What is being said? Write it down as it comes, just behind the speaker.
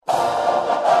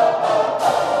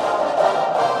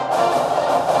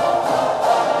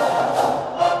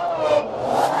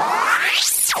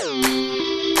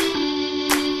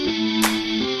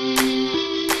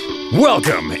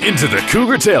Welcome into the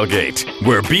Cougar Tailgate,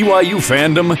 where BYU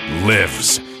fandom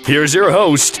lives. Here's your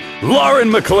host, Lauren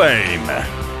McLean.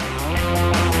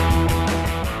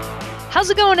 How's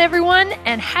it going, everyone?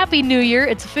 And Happy New Year.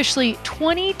 It's officially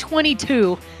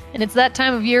 2022, and it's that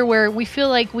time of year where we feel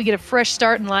like we get a fresh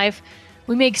start in life.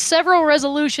 We make several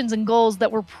resolutions and goals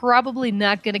that we're probably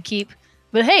not going to keep,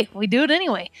 but hey, we do it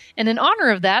anyway. And in honor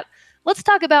of that, let's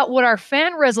talk about what our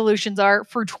fan resolutions are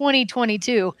for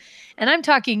 2022. And I'm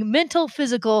talking mental,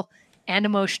 physical, and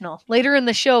emotional. Later in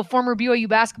the show, former BYU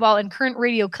basketball and current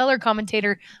radio color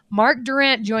commentator Mark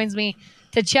Durant joins me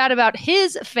to chat about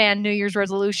his fan New Year's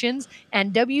resolutions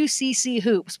and WCC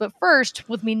hoops. But first,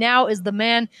 with me now is the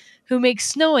man who makes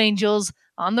snow angels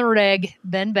on the reg,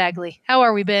 Ben Bagley. How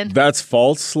are we, Ben? That's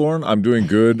false, Lauren. I'm doing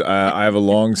good. I have a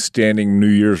long-standing New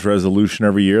Year's resolution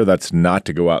every year. That's not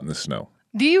to go out in the snow.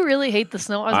 Do you really hate the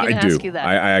snow? I was going to ask you that.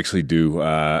 I actually do.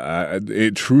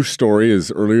 True story is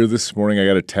earlier this morning I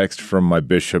got a text from my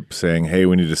bishop saying, hey,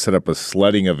 we need to set up a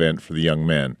sledding event for the young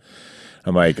men.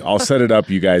 I'm like, I'll set it up.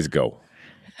 You guys go.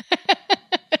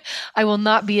 I will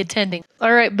not be attending.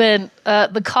 All right, Ben,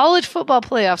 the college football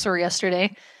playoffs were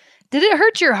yesterday. Did it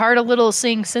hurt your heart a little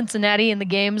seeing Cincinnati in the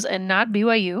games and not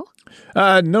BYU?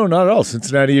 No, not at all.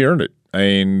 Cincinnati earned it. I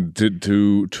mean,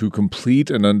 to complete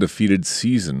an undefeated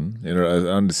season,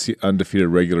 an undefeated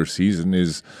regular season,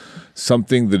 is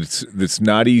something that's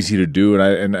not easy to do.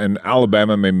 And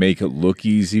Alabama may make it look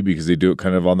easy because they do it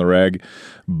kind of on the reg,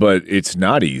 but it's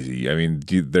not easy. I mean,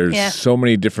 there's so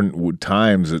many different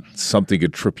times that something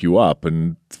could trip you up,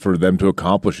 and for them to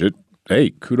accomplish it, hey,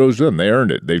 kudos to them. They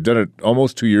earned it. They've done it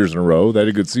almost 2 years in a row. They had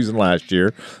a good season last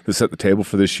year. They set the table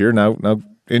for this year. Now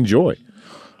enjoy.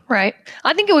 Right.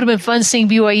 I think it would have been fun seeing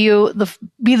BYU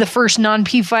be the first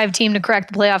non-P5 team to crack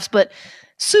the playoffs, but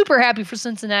super happy for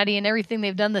Cincinnati and everything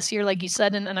they've done this year, like you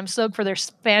said, and I'm stoked for their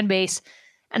fan base.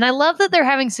 And I love that they're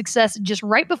having success just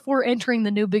right before entering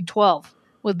the new Big 12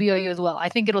 with BYU as well. I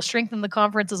think it'll strengthen the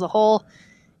conference as a whole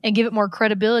and give it more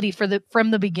credibility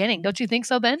from the beginning. Don't you think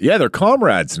so, Ben? Yeah, they're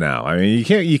comrades now. I mean,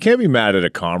 you can't be mad at a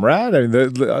comrade. I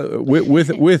mean,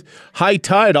 with high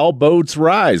tide, all boats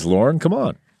rise. Lauren, come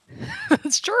on.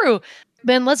 That's true.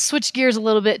 Ben, let's switch gears a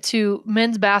little bit to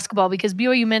men's basketball because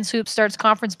BYU men's hoops starts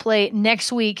conference play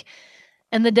next week,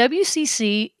 and the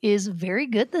WCC is very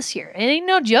good this year. It ain't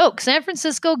no joke. San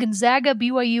Francisco, Gonzaga,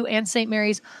 BYU, and St.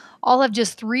 Mary's all have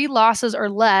just 3 losses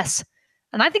or less.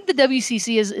 And I think the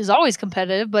WCC is always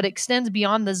competitive, but extends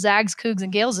beyond the Zags, Cougs,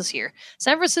 and Gales this year.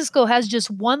 San Francisco has just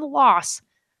 1 loss,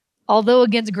 although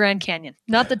against Grand Canyon.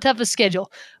 Not the toughest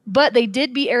schedule. But they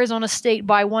did beat Arizona State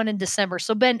by 1 in December.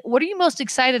 So, Ben, what are you most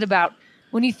excited about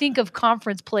when you think of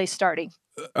conference play starting?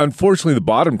 Unfortunately, the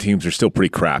bottom teams are still pretty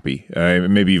crappy,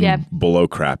 maybe even below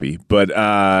crappy. But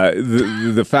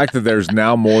the fact that there's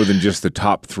now more than just the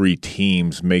top 3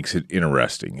 teams makes it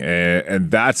interesting, and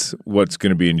that's what's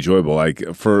going to be enjoyable. Like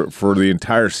for the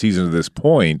entire season at this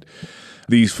point,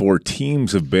 these 4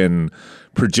 teams have been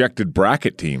projected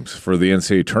bracket teams for the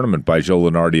NCAA tournament by Joe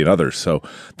Lunardi and others. So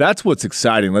that's what's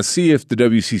exciting. Let's see if the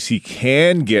WCC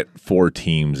can get 4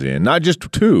 teams in, not just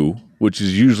 2, which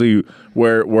is usually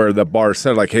where the bar is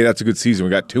set, like, hey, that's a good season, we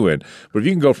got 2 in. But if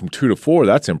you can go from 2 to 4,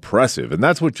 that's impressive, and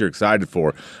that's what you're excited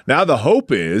for. Now the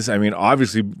hope is, I mean,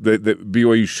 obviously the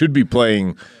BYU should be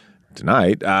playing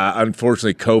tonight.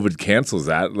 Unfortunately, COVID cancels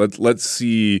that. Let's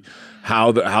see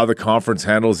how the conference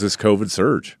handles this COVID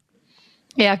surge.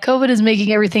 Yeah, COVID is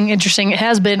making everything interesting. It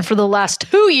has been for the last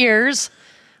 2 years.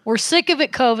 We're sick of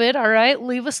it, COVID. All right,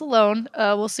 leave us alone.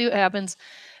 We'll see what happens.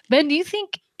 Ben, do you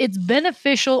think it's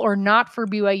beneficial or not for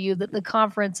BYU that the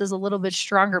conference is a little bit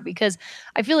stronger? Because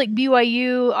I feel like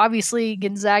BYU, obviously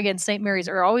Gonzaga and St. Mary's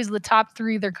are always the top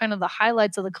 3. They're kind of the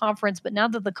highlights of the conference. But now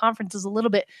that the conference is a little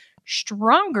bit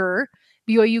stronger,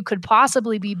 BYU could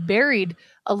possibly be buried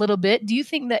a little bit. Do you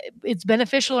think that it's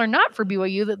beneficial or not for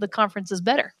BYU that the conference is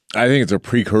better? I think it's a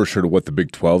precursor to what the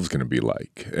Big 12 is going to be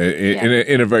like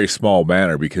in a very small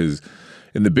manner, because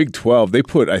in the Big 12, they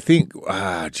put, I think,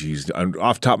 off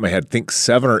the top of my head, I think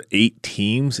 7 or 8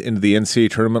 teams into the NCAA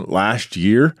tournament last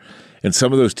year. And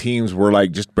some of those teams were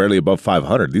like just barely above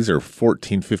 500. These are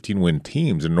 14, 15-win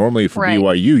teams. And normally for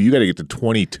BYU, you got to get to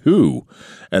 22.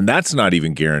 And that's not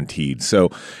even guaranteed. So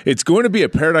it's going to be a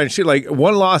paradigm shift. Like,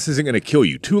 1 loss isn't going to kill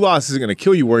you. 2 losses isn't going to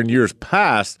kill you, where in years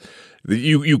past,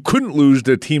 you couldn't lose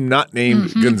to a team not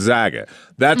named Gonzaga.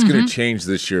 That's going to change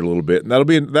this year a little bit. And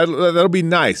that'll be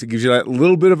nice. It gives you that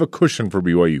little bit of a cushion for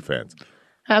BYU fans.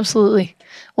 Absolutely.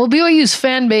 Well, BYU's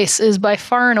fan base is by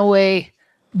far and away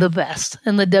the best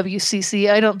in the WCC.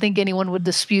 I don't think anyone would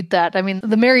dispute that. I mean,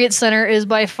 the Marriott Center is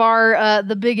by far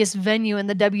the biggest venue in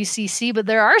the WCC, but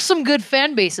there are some good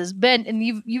fan bases. Ben, and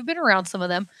you've been around some of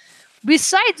them.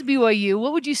 Besides BYU,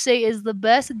 what would you say is the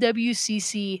best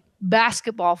WCC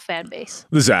basketball fan base?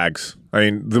 The Zags. I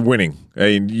mean, the winning. I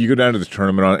mean, you go down to the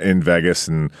tournament in Vegas,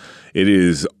 and it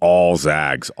is all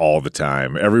Zags all the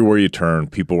time. Everywhere you turn,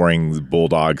 people wearing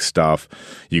Bulldog stuff.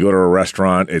 You go to a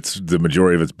restaurant, it's the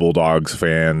majority of it's Bulldogs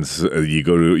fans. You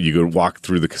go walk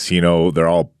through the casino, they're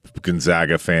all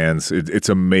Gonzaga fans. It's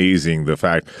amazing the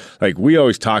fact, like, we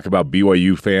always talk about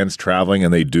BYU fans traveling,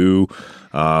 and they do.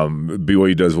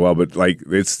 BYU does well, but like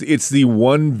it's the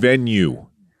one venue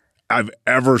I've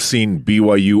ever seen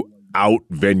BYU out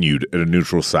venued at a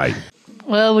neutral site.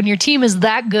 Well, when your team is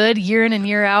that good year in and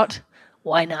year out,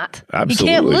 why not? Absolutely.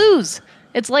 You can't lose.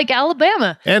 It's like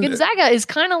Alabama. And Gonzaga is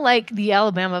kind of like the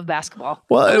Alabama of basketball,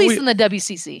 well, at least in the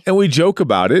WCC. And we joke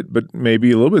about it, but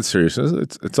maybe a little bit seriousness.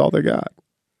 It's all they got.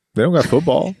 They don't got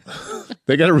football.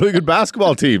 They got a really good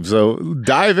basketball team, so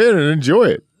dive in and enjoy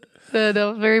it.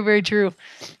 No, very, very true.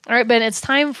 All right, Ben, it's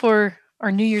time for our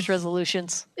New Year's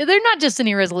resolutions. They're not just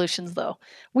any resolutions, though.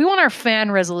 We want our fan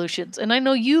resolutions. And I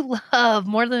know you love,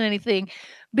 more than anything,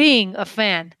 being a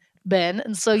fan, Ben.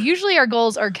 And so usually our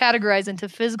goals are categorized into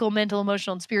physical, mental,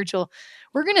 emotional, and spiritual.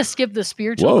 We're going to skip the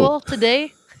spiritual goal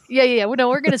today. Yeah. We're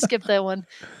going to skip that one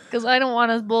because I don't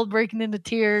want us both breaking into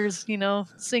tears,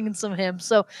 singing some hymns.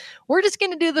 So we're just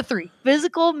going to do the 3,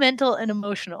 physical, mental, and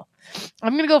emotional.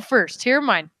 I'm going to go first. Here are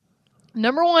mine.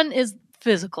 Number 1 is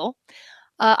physical.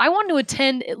 I want to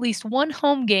attend at least one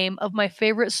home game of my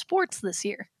favorite sports this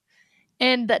year.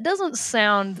 And that doesn't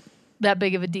sound that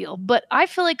big of a deal, but I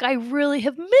feel like I really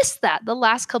have missed that the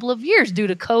last couple of years due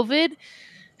to COVID,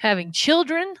 having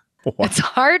children. Wow. It's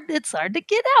hard to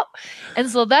get out. And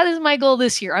so that is my goal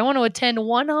this year. I want to attend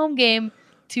one home game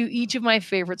to each of my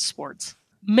favorite sports.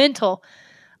 Mental.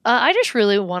 I just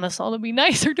really want us all to be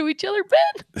nicer to each other,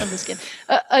 Ben. I'm just kidding.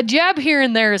 A jab here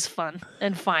and there is fun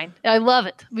and fine. I love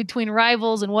it between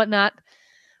rivals and whatnot.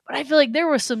 But I feel like there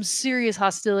was some serious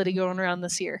hostility going around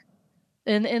this year.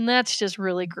 And that's just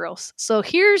really gross. So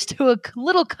here's to a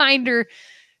little kinder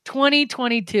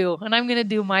 2022. And I'm going to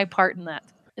do my part in that.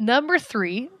 Number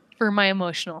 3 for my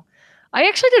emotional. I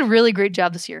actually did a really great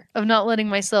job this year of not letting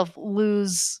myself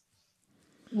lose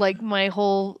like my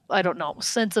whole,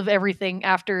 sense of everything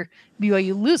after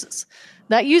BYU loses.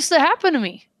 That used to happen to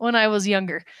me when I was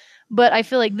younger. But I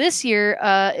feel like this year,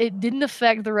 it didn't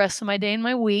affect the rest of my day and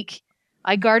my week.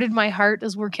 I guarded my heart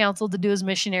as we're counseled to do as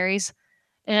missionaries.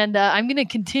 And I'm going to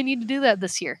continue to do that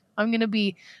this year. I'm going to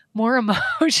be more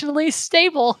emotionally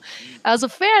stable as a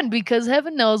fan because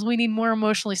heaven knows we need more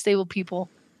emotionally stable people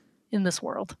in this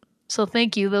world. So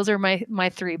thank you. Those are my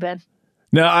 3, Ben.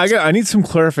 Now I need some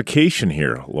clarification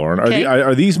here, Lauren. Okay.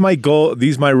 Are these my goal?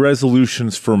 These my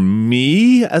resolutions for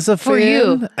me as a fan? For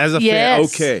you, as a fan.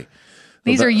 Okay,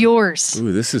 these are yours.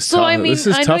 Ooh, this is tough. So I mean, this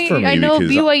is tough for me. I know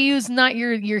BYU's not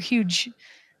your huge.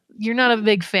 You're not a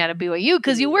big fan of BYU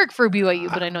because you work for BYU,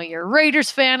 but I know you're a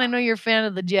Raiders fan. I know you're a fan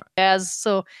of the Jazz.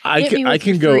 So I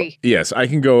can go. Yes, I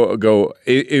can go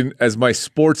in as my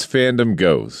sports fandom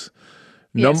goes.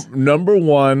 Yes. Number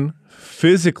 1,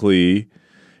 physically,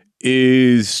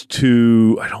 is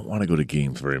to, I don't want to go to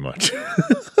games very much.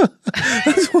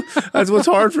 That's what's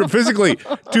hard for physically,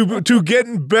 to get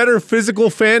in better physical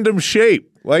fandom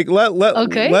shape. Like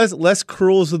less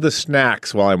curls of the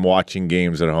snacks while I'm watching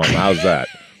games at home. How's that?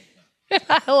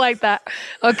 I like that.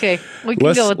 Okay, we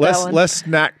can go with that one. Less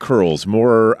snack curls,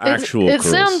 more actual curls. It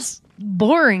sounds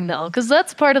boring though, because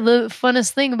that's part of the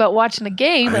funnest thing about watching a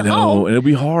game at home. I know, and it'll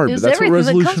be hard, but that's what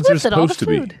resolutions are supposed to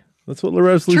be. That's what the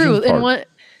resolutions are.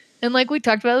 And like we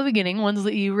talked about at the beginning, ones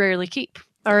that you rarely keep.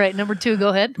 All right, number 2, go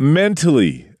ahead.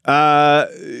 Mentally.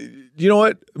 You know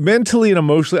what? Mentally and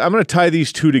emotionally, I'm going to tie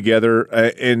these two together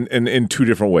in 2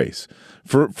 different ways.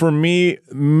 For me,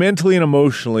 mentally and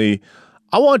emotionally,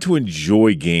 I want to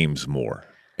enjoy games more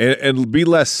and be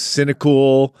less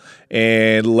cynical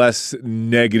and less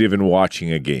negative in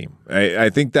watching a game. I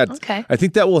think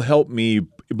that will help me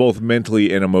both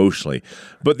mentally and emotionally.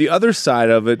 But the other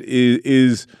side of it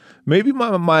is maybe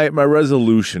my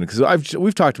resolution, because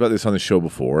we've talked about this on the show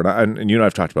before, and you and I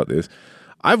have talked about this.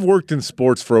 I've worked in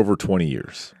sports for over 20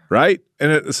 years, right?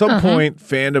 And at some point,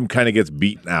 fandom kind of gets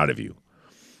beaten out of you.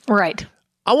 Right.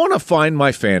 I want to find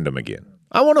my fandom again.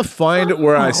 I want to find it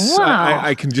where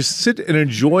I can just sit and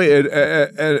enjoy it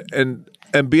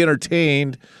and be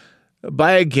entertained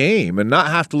by a game and not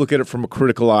have to look at it from a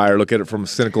critical eye or look at it from a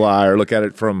cynical eye or look at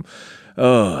it from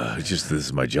this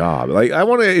is my job. Like, I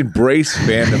want to embrace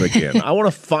fandom again. I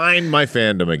want to find my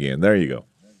fandom again. There you go.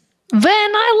 Ben,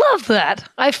 I love that.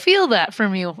 I feel that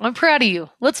from you. I'm proud of you.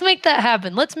 Let's make that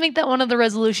happen. Let's make that one of the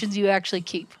resolutions you actually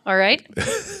keep. All right?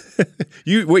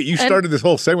 You started this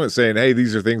whole segment saying, hey,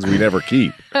 these are things we never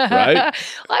keep, right?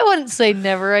 I wouldn't say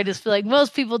never. I just feel like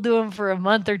most people do them for a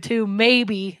month or two,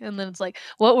 maybe. And then it's like,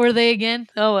 what were they again?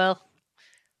 Oh, well,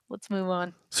 let's move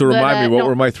on. So remind me, what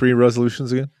were my 3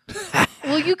 resolutions again?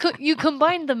 Well, you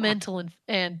combined the mental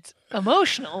and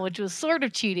emotional, which was sort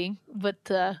of cheating, but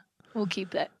we'll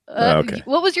keep that. Okay.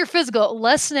 What was your physical?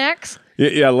 Less snacks?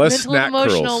 Yeah, less mental snack and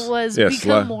emotional curls. was Yes,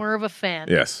 become more of a fan.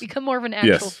 Yes. Become more of an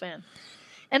actual fan.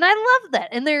 And I love that.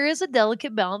 And there is a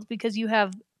delicate balance because you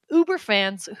have uber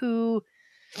fans who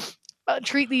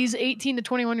treat these 18 to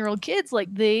 21-year-old kids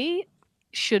like they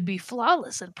should be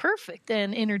flawless and perfect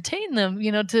and entertain them,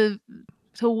 to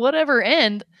whatever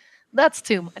end. That's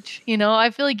too much. I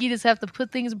feel like you just have to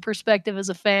put things in perspective as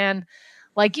a fan.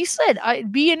 Like you said,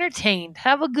 be entertained,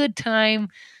 have a good time,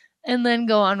 and then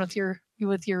go on with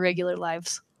your regular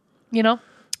lives,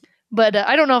 But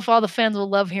I don't know if all the fans will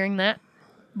love hearing that,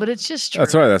 but it's just true.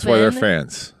 That's right. That's why they're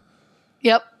fans.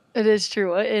 Yep, it is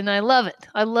true, and I love it.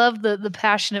 I love the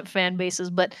passionate fan bases.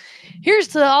 But here's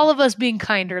to all of us being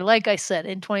kinder, like I said,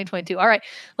 in 2022. All right,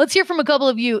 let's hear from a couple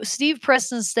of you. Steve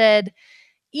Preston said,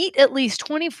 eat at least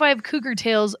 25 cougar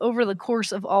tails over the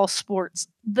course of all sports.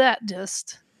 That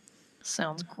just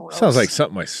sounds gross. Sounds like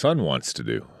something my son wants to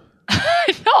do.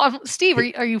 No, Steve,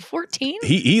 are you 14?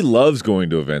 He loves going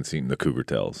to events eating the cougar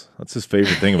tails. That's his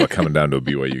favorite thing about coming down to a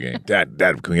BYU game.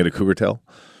 Dad, can we get a cougar tail?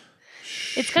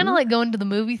 It's kind of like going to the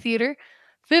movie theater.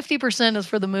 50% is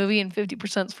for the movie and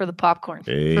 50% is for the popcorn.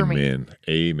 For me.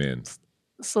 Amen.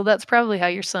 So that's probably how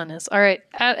your son is. All right.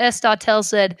 S. Dotel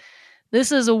said,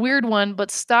 this is a weird one,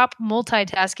 but stop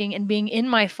multitasking and being in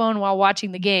my phone while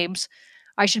watching the games.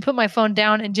 I should put my phone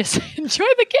down and just enjoy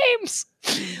the games.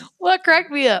 Well, that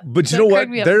cracked me up. But you know what?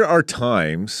 There are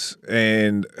times,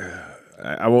 and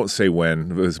I won't say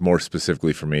when, it was more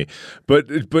specifically for me, but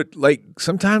like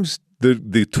sometimes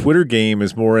the Twitter game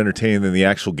is more entertaining than the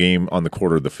actual game on the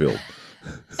court or the field.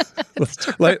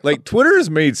 like Twitter has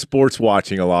made sports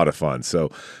watching a lot of fun. So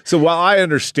while I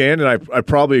understand, and I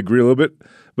probably agree a little bit,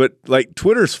 but like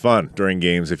Twitter's fun during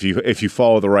games if you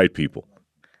follow the right people.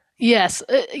 Yes,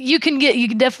 you can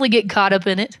definitely get caught up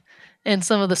in it and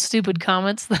some of the stupid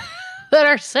comments that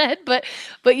are said, but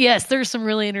yes, there's some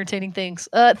really entertaining things.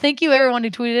 Thank you everyone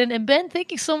who tweeted in, and Ben,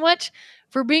 thank you so much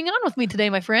for being on with me today,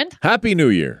 my friend. Happy New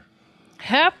Year.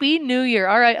 Happy New Year.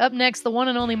 All right, up next, the one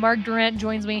and only Mark Durrant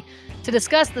joins me to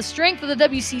discuss the strength of the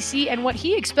WCC and what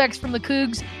he expects from the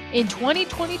Cougs in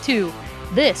 2022.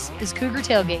 This is Cougar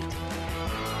Tailgate.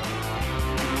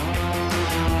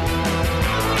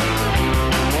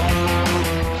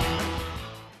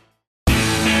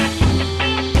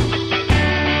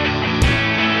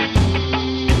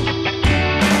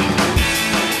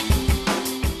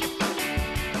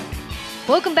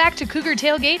 Welcome back to Cougar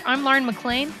Tailgate. I'm Lauren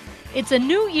McLean. It's a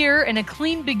new year and a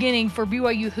clean beginning for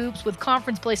BYU Hoops with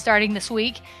conference play starting this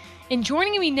week. And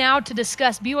joining me now to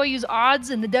discuss BYU's odds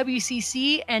in the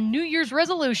WCC and New Year's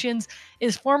resolutions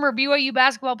is former BYU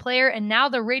basketball player and now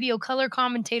the radio color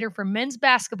commentator for men's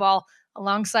basketball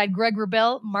alongside Greg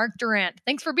Wrubell, Mark Durrant.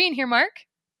 Thanks for being here, Mark.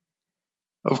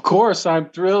 Of course, I'm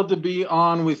thrilled to be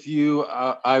on with you.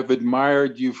 I've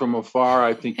admired you from afar.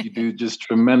 I think you do just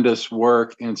tremendous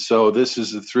work. And so this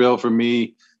is a thrill for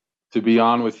me to be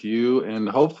on with you. And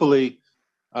hopefully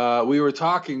we were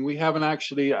talking, we haven't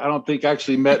actually, I don't think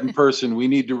actually met in person. We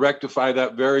need to rectify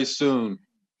that very soon.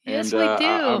 Yes, we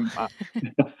do.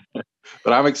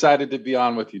 But I'm excited to be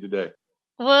on with you today.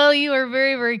 Well, you are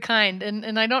very, very kind,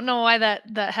 and I don't know why that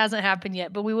hasn't happened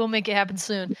yet, but we will make it happen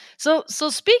soon. So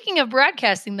speaking of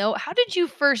broadcasting, though, how did you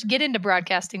first get into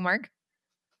broadcasting, Mark?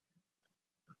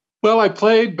 Well, I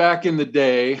played back in the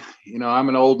day. You know, I'm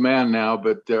an old man now,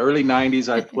 but the early 90s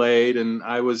I played, and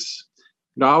I was,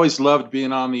 I always loved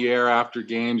being on the air after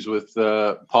games with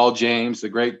Paul James, the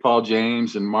great Paul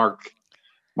James, and Paul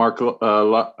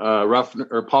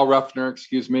Ruffner,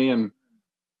 excuse me,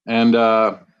 and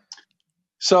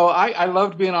so I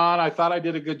loved being on. I thought I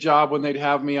did a good job when they'd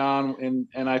have me on,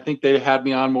 and I think they had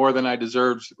me on more than I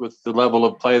deserved with the level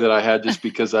of play that I had, just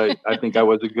because I think I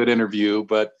was a good interview.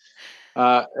 But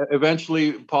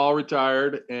eventually Paul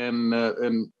retired,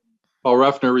 and Paul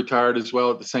Ruffner retired as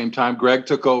well at the same time. Greg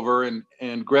took over, and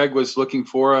Greg was looking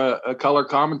for a color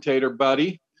commentator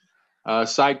buddy,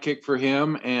 sidekick for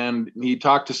him, and he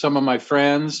talked to some of my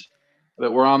friends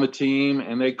that were on the team,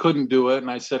 and they couldn't do it. And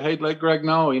I said, hey, let Greg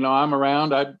know, I'm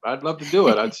around. I'd love to do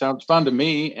it. It sounds fun to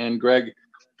me. And Greg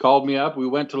called me up. We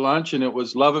went to lunch, and it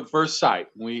was love at first sight.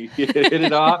 We hit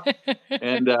it off,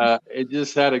 and it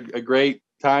just had a great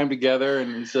time together,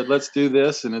 and he said, "Let's do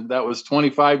this," and that was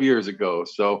 25 years ago.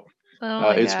 So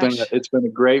it's been a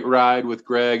great ride with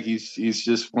Greg. He's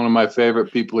just one of my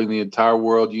favorite people in the entire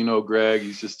world. You know, Greg.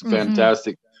 He's just a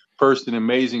fantastic person,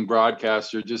 amazing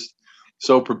broadcaster, just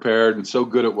so prepared and so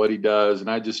good at what he does. And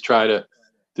I just try to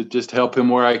just help him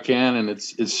where I can. And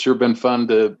it's sure been fun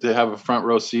to have a front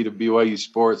row seat of BYU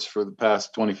sports for the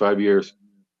past 25 years.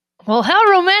 Well, how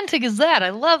romantic is that?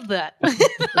 I love that.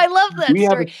 I love that we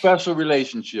story. Have a special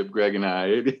relationship, Greg and I.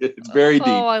 It's very deep.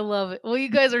 Oh, I love it. Well, you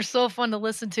guys are so fun to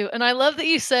listen to. And I love that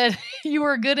you said you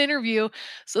were a good interview,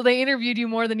 so they interviewed you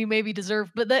more than you maybe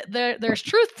deserve. But there's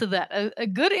truth to that. A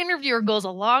good interviewer goes a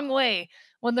long way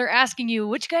when they're asking you,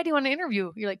 which guy do you want to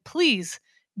interview? You're like, please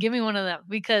give me one of them.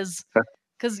 Because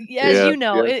as you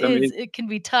know, it can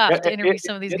be tough to interview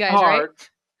some of these guys, hard. right?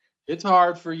 It's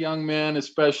hard for young men,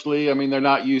 especially. I mean, they're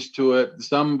not used to it.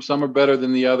 Some are better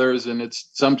than the others, and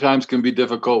it's sometimes can be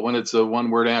difficult when it's a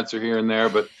one-word answer here and there.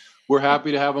 But we're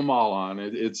happy to have them all on.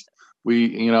 They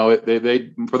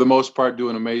for the most part do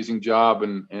an amazing job.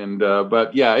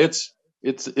 But yeah, it's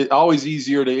always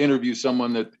easier to interview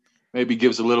someone that maybe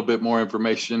gives a little bit more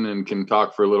information and can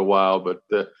talk for a little while. But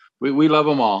we love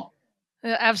them all.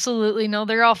 Absolutely, no,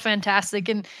 they're all fantastic.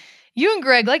 And you and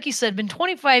Greg, like you said, been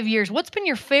 25 years. What's been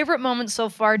your favorite moment so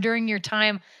far during your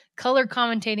time color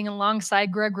commentating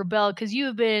alongside Greg Wrubell? Because you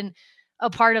have been a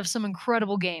part of some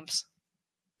incredible games.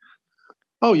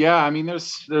 Oh yeah, I mean,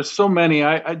 there's so many.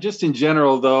 I just in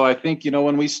general though, I think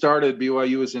when we started,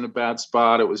 BYU was in a bad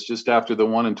spot. It was just after the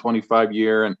 1 in 25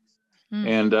 year,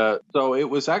 and so it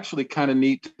was actually kind of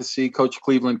neat to see Coach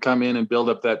Cleveland come in and build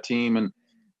up that team and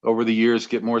over the years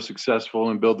get more successful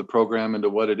and build the program into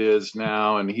what it is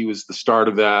now. And he was the start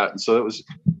of that. And so it was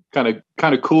kind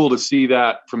of cool to see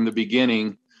that from the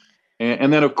beginning.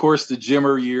 And then of course the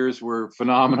Jimmer years were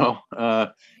phenomenal.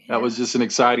 That was just an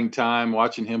exciting time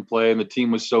watching him play, and the team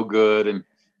was so good and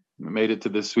made it to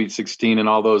the Sweet 16 and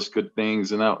all those good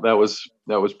things. And that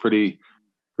was pretty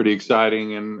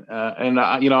exciting. And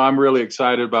I'm really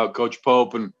excited about Coach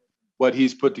Pope and what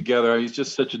he's put together. He's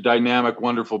just such a dynamic,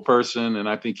 wonderful person. And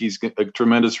I think he's a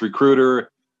tremendous recruiter.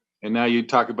 And now you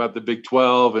talk about the Big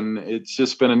 12, and it's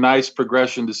just been a nice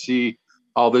progression to see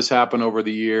all this happen over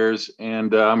the years.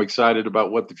 And I'm excited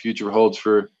about what the future holds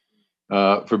for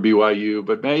BYU.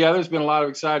 But man, yeah, there's been a lot of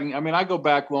exciting. I mean, I go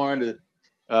back, Lauren, to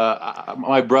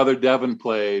my brother Devin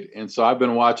played. And so I've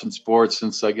been watching sports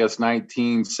since, I guess,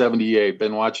 1978,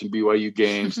 been watching BYU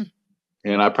games.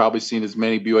 And I've probably seen as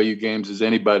many BYU games as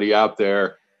anybody out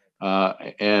there,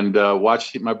 and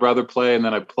watched my brother play. And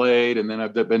then I played, and then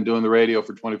I've been doing the radio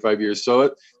for 25 years.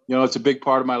 So it's a big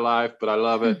part of my life, but I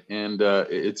love it. And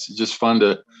it's just fun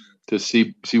to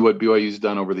see what BYU's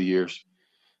done over the years.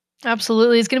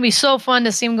 Absolutely. It's going to be so fun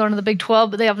to see them going to the Big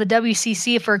 12, but they have the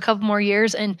WCC for a couple more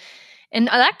years. And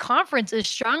that conference is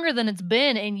stronger than it's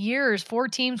been in years. 4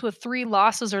 teams with 3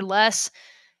 losses or less.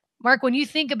 Mark, when you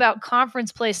think about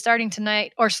conference play starting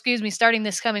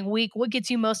this coming week, what gets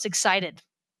you most excited?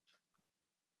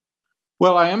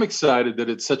 Well, I am excited that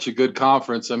it's such a good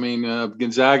conference. I mean,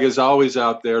 Gonzaga is always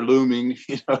out there looming,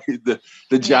 the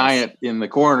giant in the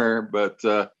corner, but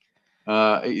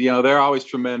they're always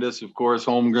tremendous. Of course,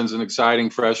 Holmgren's an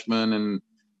exciting freshman,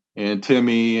 and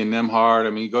Timmy and Nembhard. I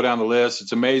mean, you go down the list.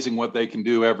 It's amazing what they can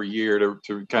do every year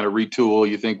to kind of retool.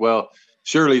 You think, well,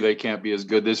 surely they can't be as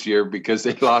good this year because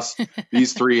they lost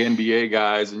these 3 NBA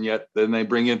guys, and yet then they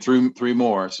bring in 3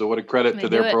 more. So what a credit to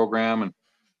their program,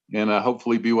 and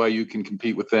hopefully BYU can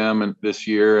compete with them this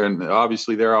year. And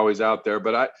obviously they're always out there,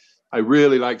 but I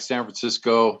really like San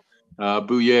Francisco.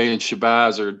 Bouye and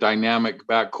Shabazz are dynamic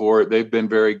backcourt. They've been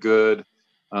very good.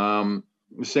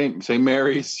 St.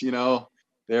 Mary's,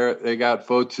 they got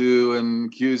Fotu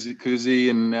and Kuzi,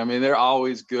 and I mean they're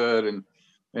always good.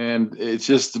 And it's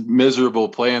just miserable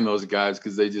playing those guys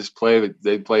because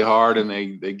they play hard, and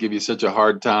they give you such a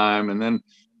hard time. And then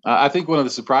I think one of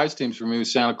the surprise teams for me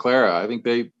was Santa Clara. I think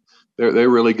they're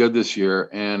really good this year,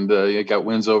 and they got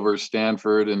wins over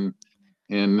Stanford and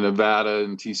in Nevada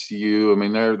and TCU. I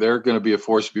mean, they're going to be a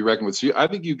force to be reckoned with. So I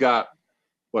think you got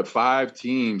 5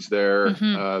 teams there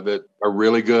that are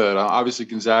really good. Obviously,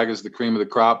 Gonzaga is the cream of the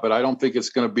crop, but I don't think it's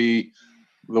going to be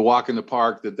the walk in the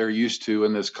park that they're used to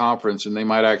in this conference, and they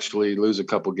might actually lose a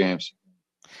couple games.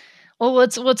 Well,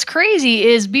 what's crazy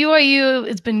is BYU,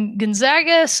 it's been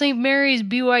Gonzaga, St. Mary's,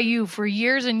 BYU for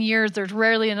years and years. There's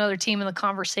rarely another team in the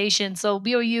conversation. So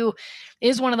BYU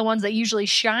is one of the ones that usually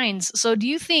shines. So do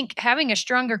you think having a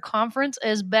stronger conference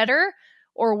is better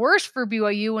or worse for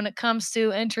BYU when it comes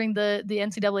to entering the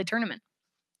NCAA tournament?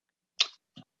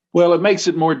 Well, it makes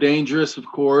it more dangerous, of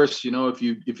course. If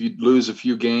you lose a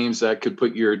few games, that could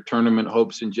put your tournament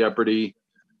hopes in jeopardy.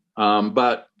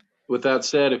 But with that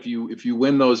said, if you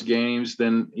win those games,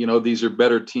 then these are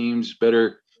better teams,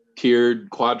 better tiered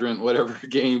quadrant, whatever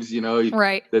games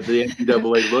right. that the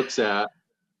NCAA looks at.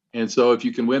 And so if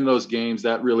you can win those games,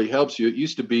 that really helps you. It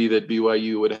used to be that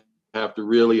BYU would have to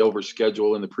really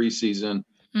overschedule in the preseason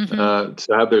to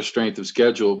have their strength of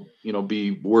schedule,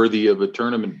 be worthy of a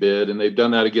tournament bid. And they've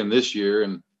done that again this year,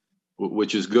 and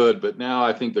which is good. But now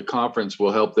I think the conference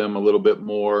will help them a little bit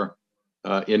more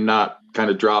in not kind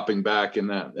of dropping back in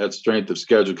that strength of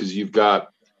schedule, because you've got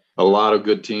a lot of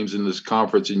good teams in this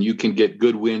conference, and you can get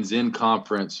good wins in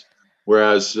conference.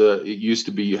 Whereas it used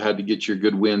to be you had to get your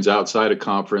good wins outside of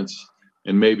conference,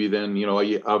 and maybe then,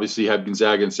 you obviously have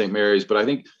Gonzaga and St. Mary's. But I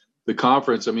think the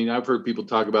conference, I've heard people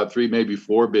talk about 3, maybe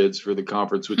 4 bids for the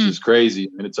conference, which is crazy.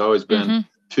 And it's always been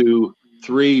 2,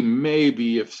 3,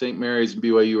 maybe if St. Mary's and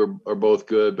BYU are both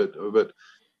good. But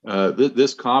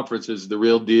this conference is the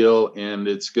real deal, and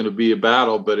it's going to be a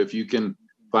battle. But if you can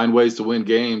find ways to win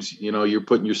games, you're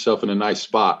putting yourself in a nice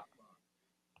spot.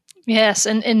 Yes,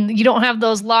 and you don't have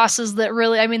those losses that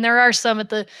really, there are some at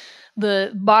the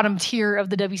bottom tier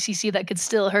of the WCC that could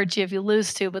still hurt you if you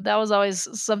lose to, but that was always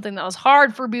something that was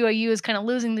hard for BYU, is kind of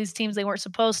losing these teams they weren't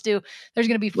supposed to. There's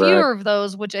going to be fewer of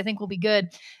those, which I think will be good.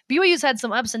 BYU's had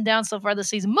some ups and downs so far this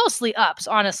season, mostly ups,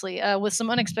 honestly, with some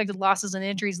unexpected losses and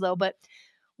injuries though. But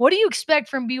what do you expect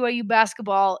from BYU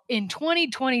basketball in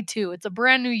 2022? It's a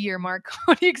brand new year, Mark.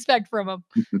 What do you expect from them?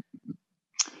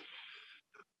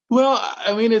 Well,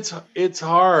 it's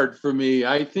hard for me.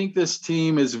 I think this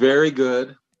team is very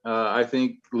good. I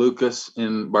think Lucas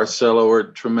and Barcelo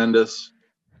are tremendous.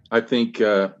 I think,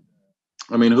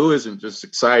 who isn't just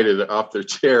excited off their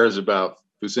chairs about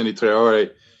Fousseyni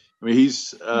Traore?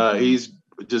 He's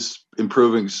just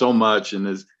improving so much,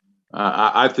 and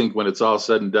I think when it's all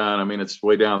said and done, it's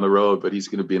way down the road, but he's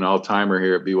going to be an all-timer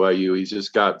here at BYU. He's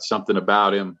just got something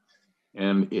about him.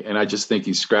 And I just think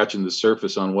he's scratching the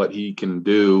surface on what he can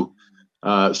do.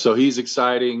 So he's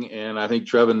exciting. And I think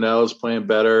Trevin Knell is playing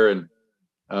better, and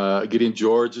Gideon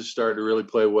George is starting to really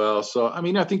play well. So,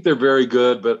 I think they're very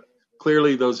good, but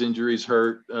clearly those injuries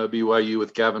hurt BYU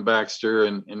with Gavin Baxter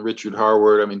and Richard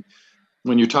Harward.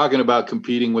 When you're talking about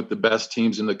competing with the best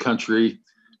teams in the country,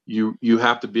 you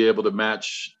have to be able to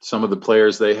match some of the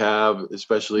players they have,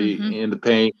 especially in the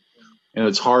paint. And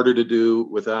it's harder to do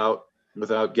without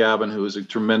Gavin, who is a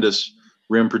tremendous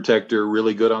rim protector,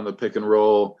 really good on the pick and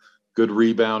roll, good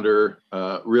rebounder,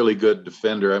 really good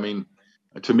defender.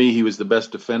 To me, he was the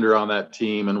best defender on that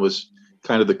team and was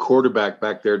kind of the quarterback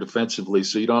back there defensively.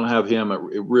 So you don't have him.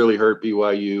 It really hurt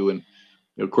BYU. And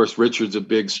of course, Richard's a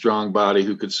big, strong body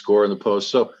who could score in the post.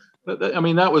 So,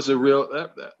 that was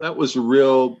a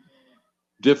real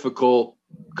difficult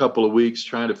couple of weeks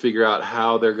trying to figure out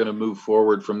how they're going to move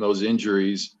forward from those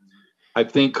injuries. I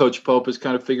think Coach Pope has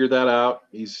kind of figured that out.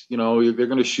 He's, they're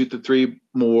going to shoot the 3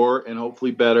 more and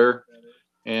hopefully better.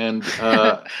 And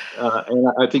and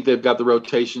I think they've got the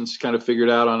rotations kind of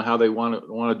figured out on how they want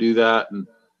to do that, and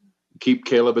keep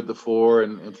Caleb at the 4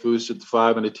 and Foose at the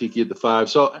 5 and Atiki at the 5.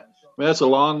 So that's a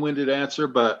long-winded answer,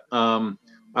 but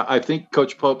I think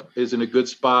Coach Pope is in a good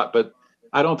spot. But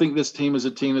I don't think this team is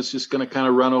a team that's just going to kind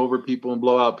of run over people and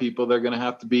blow out people. They're going to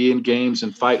have to be in games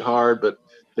and fight hard, but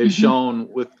they've shown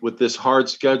with this hard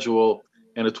schedule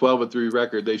and a 12-3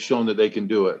 record, they've shown that they can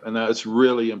do it. And that's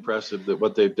really impressive, that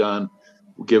what they've done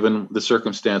given the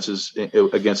circumstances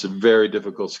against a very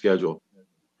difficult schedule.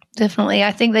 Definitely.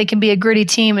 I think they can be a gritty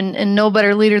team, and no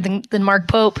better leader than Mark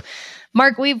Pope.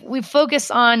 Mark, we've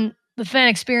focused on the fan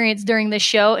experience during this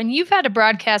show, and you've had to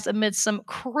broadcast amidst some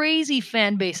crazy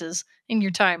fan bases in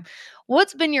your time.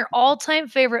 What's been your all-time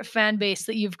favorite fan base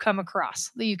that you've come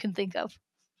across that you can think of?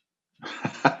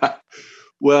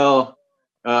 Well,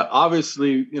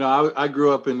 obviously, I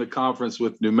grew up in the conference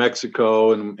with New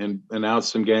Mexico and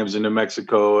announced some games in New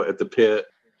Mexico at the Pit.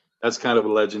 That's kind of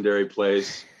a legendary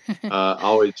place.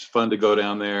 Always fun to go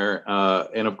down there.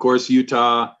 And of course,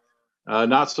 Utah,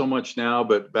 not so much now,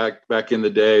 but back in the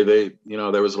day,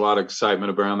 there was a lot of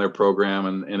excitement around their program,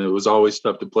 and it was always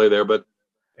tough to play there.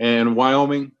 And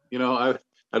Wyoming, I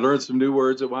learned some new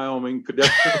words at Wyoming, could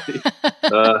definitely.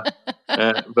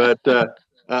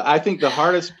 I think the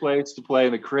hardest place to play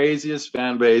and the craziest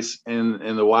fan base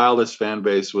and the wildest fan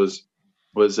base was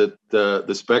at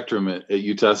the Spectrum at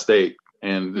Utah State,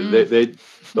 and that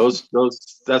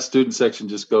student section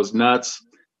just goes nuts,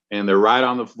 and they're right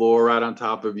on the floor, right on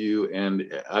top of you,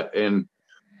 and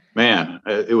man,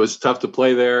 it was tough to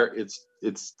play there.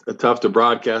 It's tough to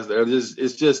broadcast there.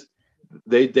 It's just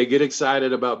they get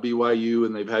excited about BYU,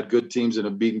 and they've had good teams that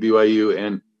have beaten BYU.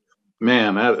 And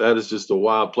man, that is just a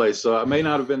wild place. So it may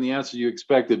not have been the answer you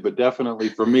expected, but definitely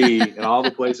for me and all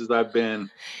the places I've been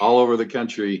all over the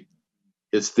country,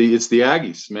 it's the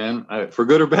Aggies, man. For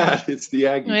good or bad, it's the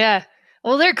Aggies. Yeah.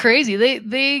 Well, they're crazy.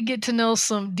 They get to know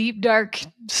some deep, dark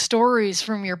stories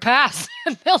from your past,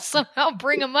 and they'll somehow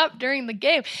bring them up during the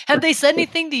game. Have they said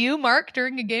anything to you, Mark,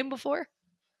 during a game before?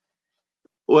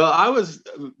 Well,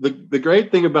 the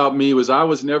great thing about me was I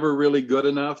was never really good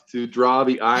enough to draw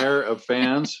the ire of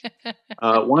fans.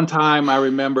 One time I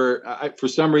remember, for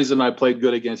some reason, I played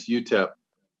good against UTEP.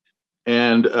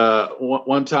 And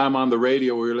one time on the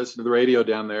radio, we were listening to the radio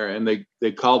down there, and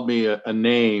they called me a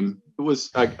name. It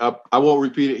was I won't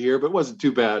repeat it here, but it wasn't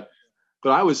too bad.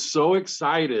 But I was so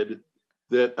excited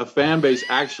that a fan base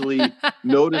actually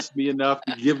noticed me enough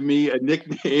to give me a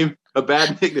nickname, a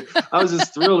bad nickname. I was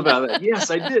just thrilled about that.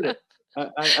 Yes, I did it.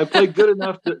 I played good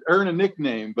enough to earn a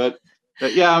nickname. But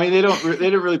yeah, I mean, they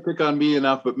didn't really pick on me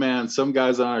enough. But man, some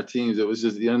guys on our teams, it was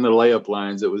just in the layup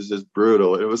lines, it was just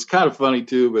brutal. It was kind of funny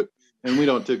too, and we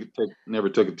never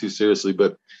took it too seriously,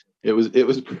 but it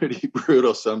was pretty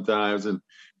brutal sometimes. And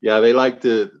yeah, they like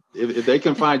to, if they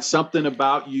can find something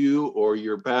about you or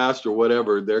your past or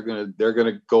whatever, they're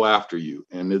gonna go after you.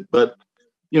 But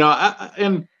you know,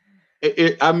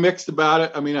 I'm mixed about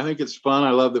it. I mean, I think it's fun. I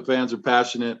love that fans are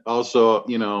passionate. Also,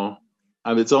 you know,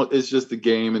 I mean, it's just a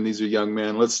game, and these are young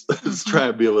men. Let's try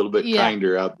to be a little bit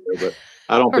kinder out there. But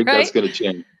I don't think that's going to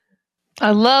change.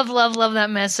 I love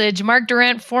that message. Mark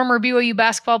Durrant, former BYU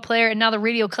basketball player and now the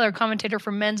radio color commentator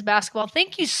for men's basketball.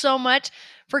 Thank you so much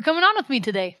for coming on with me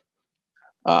today.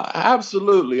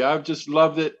 Absolutely. I've just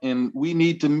loved it. And we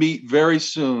need to meet very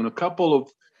soon. A couple of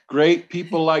great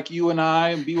people like you and I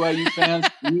and BYU fans,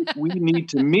 we need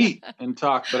to meet and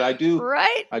talk. But I do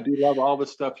love all the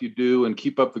stuff you do, and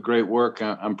keep up the great work.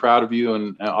 I'm proud of you,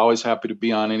 and always happy to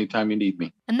be on anytime you need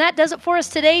me. And that does it for us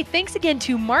today. Thanks again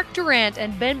to Mark Durrant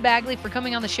and Ben Bagley for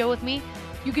coming on the show with me.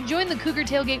 You can join the Cougar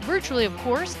Tailgate virtually, of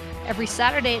course, every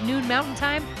Saturday at noon Mountain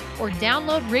Time, or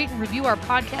download, rate, and review our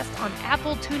podcast on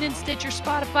Apple, TuneIn, Stitcher,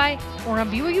 Spotify, or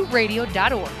on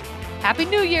BYURadio.org. Happy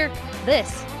New Year!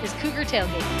 This is Cougar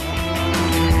Tailgate.